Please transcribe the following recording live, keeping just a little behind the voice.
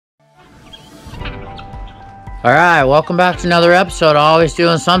Alright, welcome back to another episode of Always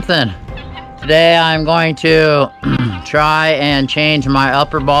Doing Something. Today I'm going to try and change my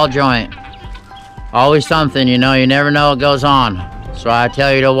upper ball joint. Always something, you know, you never know what goes on. So I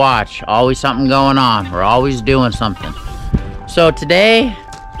tell you to watch. Always something going on. We're always doing something. So today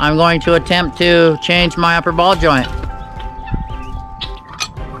I'm going to attempt to change my upper ball joint.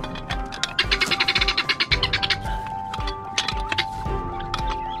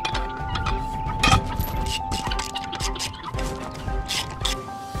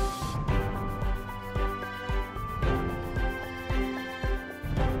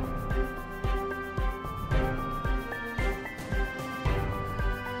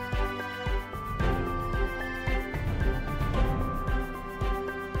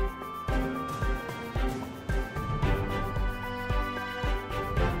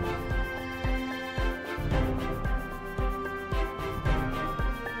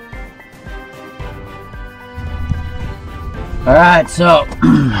 Alright, so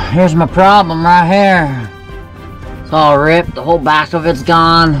here's my problem right here. It's all ripped, the whole back of it's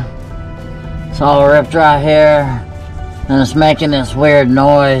gone. It's all ripped right here. And it's making this weird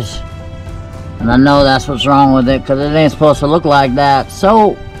noise. And I know that's what's wrong with it, because it ain't supposed to look like that. So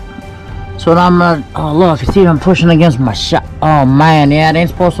what I'm gonna, oh look, it's even pushing against my shot. Oh man, yeah, it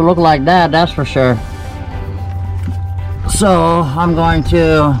ain't supposed to look like that, that's for sure. So I'm going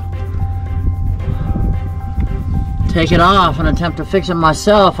to take it off and attempt to fix it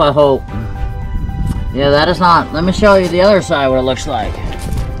myself, I hope. Yeah, that is not. Let me show you the other side, what it looks like.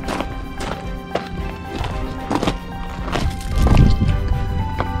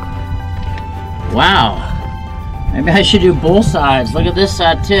 Wow. Maybe I should do both sides. Look at this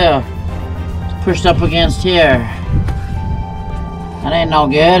side too. It's pushed up against here. That ain't no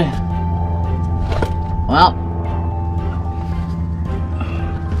good. Well.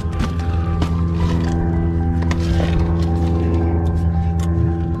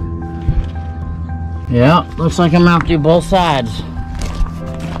 Yeah, looks like I'm gonna have to do both sides.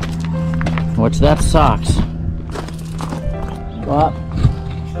 Which that sucks. But,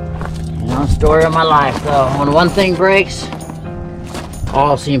 you know, story of my life though. When one thing breaks,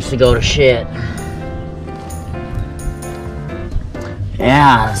 all seems to go to shit.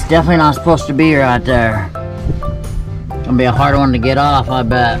 Yeah, it's definitely not supposed to be right there. Gonna be a hard one to get off, I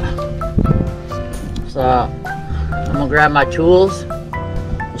bet. So, I'm gonna grab my tools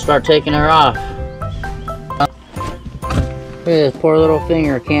and start taking her off. Look at this poor little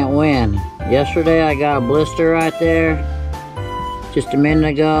finger, can't win. Yesterday I got a blister right there. Just a minute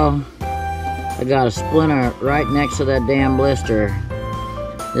ago, I got a splinter right next to that damn blister.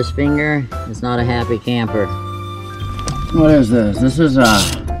 This finger is not a happy camper. What is this? This is a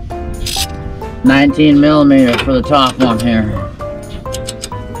 19 millimeter for the top one here.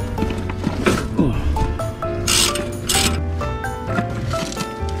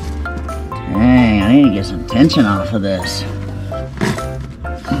 Dang, I need to get some tension off of this.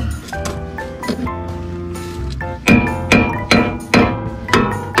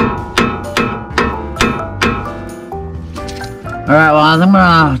 Alright, well, I'm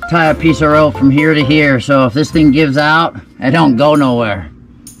gonna tie a piece of rope from here to here, so if this thing gives out, it don't go nowhere.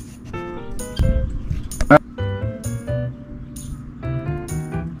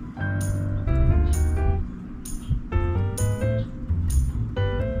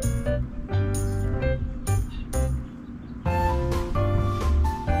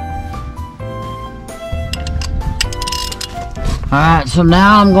 Alright, so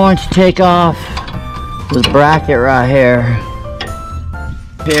now I'm going to take off this bracket right here.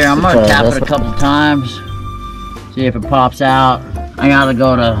 Here, I'm gonna tap it a couple times, see if it pops out. I gotta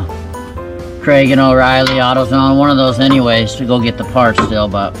go to Craig and O'Reilly AutoZone, one of those anyways, to go get the parts still,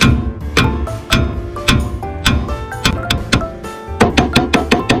 but.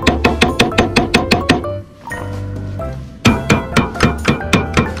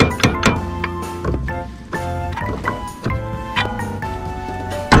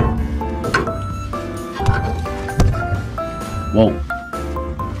 Whoa.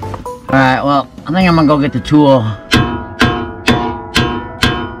 Alright, well, I think I'm gonna go get the tool.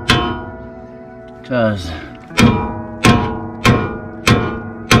 Because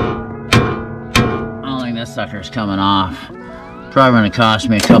I don't think this sucker's coming off. Probably gonna cost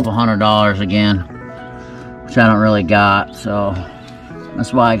me a couple $100 again, which I don't really got, so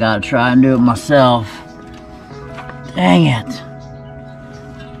that's why I gotta try and do it myself. Dang it.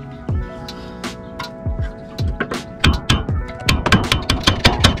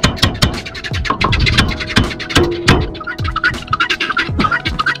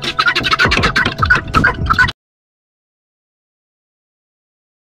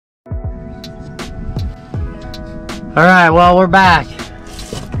 Alright, well, we're back.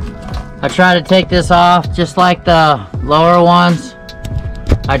 I tried to take this off just like the lower ones.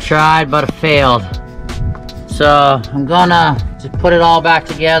 I tried, but it failed. So I'm gonna just put it all back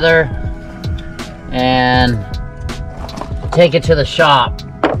together and take it to the shop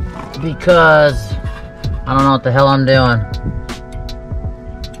because I don't know what the hell I'm doing.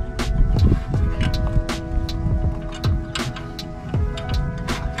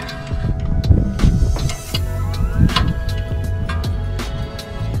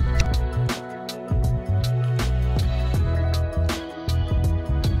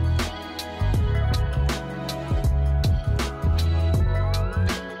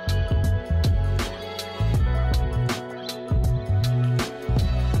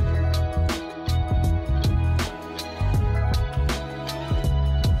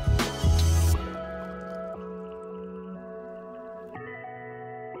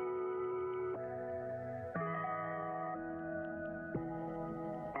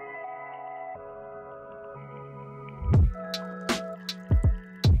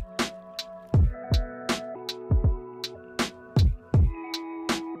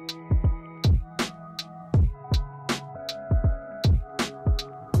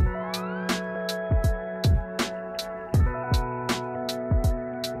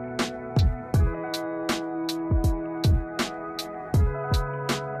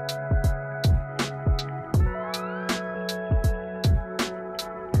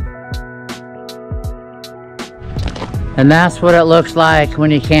 And that's what it looks like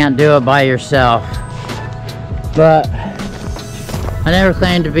when you can't do it by yourself. But I never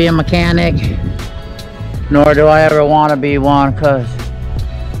claimed to be a mechanic, nor do I ever want to be one, because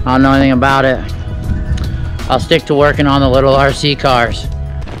I don't know anything about it. I'll stick to working on the little RC cars.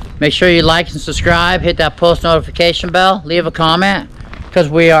 Make sure you like and subscribe, hit that post notification bell, leave a comment, because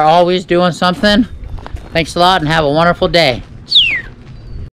we are always doing something. Thanks a lot and have a wonderful day.